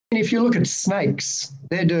If you look at snakes,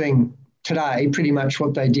 they're doing today pretty much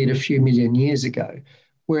what they did a few million years ago,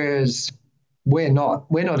 whereas we're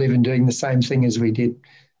not. We're not even doing the same thing as we did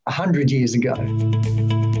 100 years ago.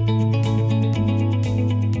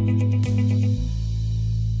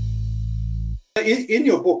 In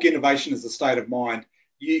your book, Innovation is the State of Mind,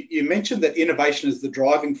 you mentioned that innovation is the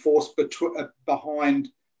driving force behind,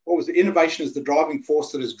 what was it? Innovation is the driving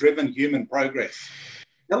force that has driven human progress.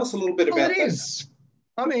 Tell us a little bit about that. It is.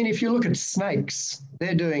 I mean, if you look at snakes,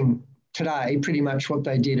 they're doing today pretty much what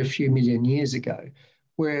they did a few million years ago,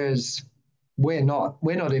 whereas we're not.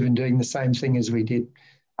 We're not even doing the same thing as we did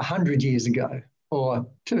 100 years ago, or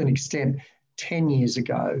to an extent, 10 years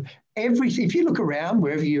ago. Everything, if you look around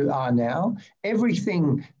wherever you are now,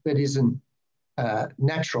 everything that isn't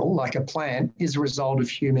natural, like a plant, is a result of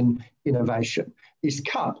human innovation. This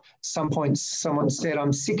cup, some point someone said,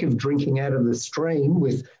 I'm sick of drinking out of the stream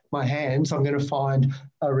with my hands, I'm going to find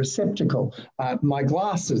a receptacle. My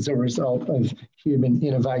glasses are a result of human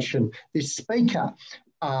innovation. This speaker,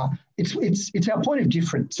 it's our point of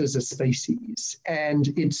difference as a species,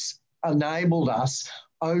 and it's enabled us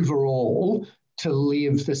overall to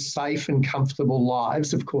live the safe and comfortable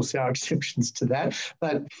lives. Of course, there are exceptions to that,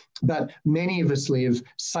 but many of us live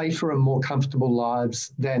safer and more comfortable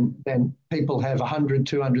lives than people have 100,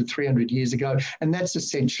 200, 300 years ago. And that's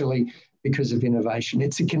essentially because of innovation.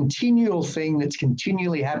 It's a continual thing that's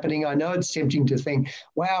continually happening. I know it's tempting to think,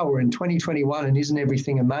 wow, we're in 2021 and isn't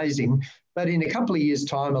everything amazing? But in a couple of years'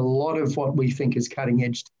 time, a lot of what we think is cutting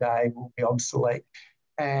edge today will be obsolete.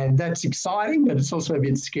 And that's exciting, but it's also a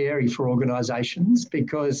bit scary for organisations,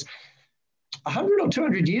 because 100 or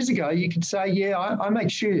 200 years ago, you could say, yeah, I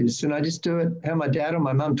make shoes and I just do it how my dad or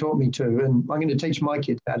my mum taught me to, and I'm going to teach my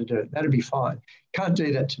kids how to do it. That'd be fine. Can't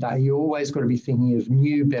do that today. You always got to be thinking of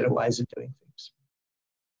new, better ways of doing things.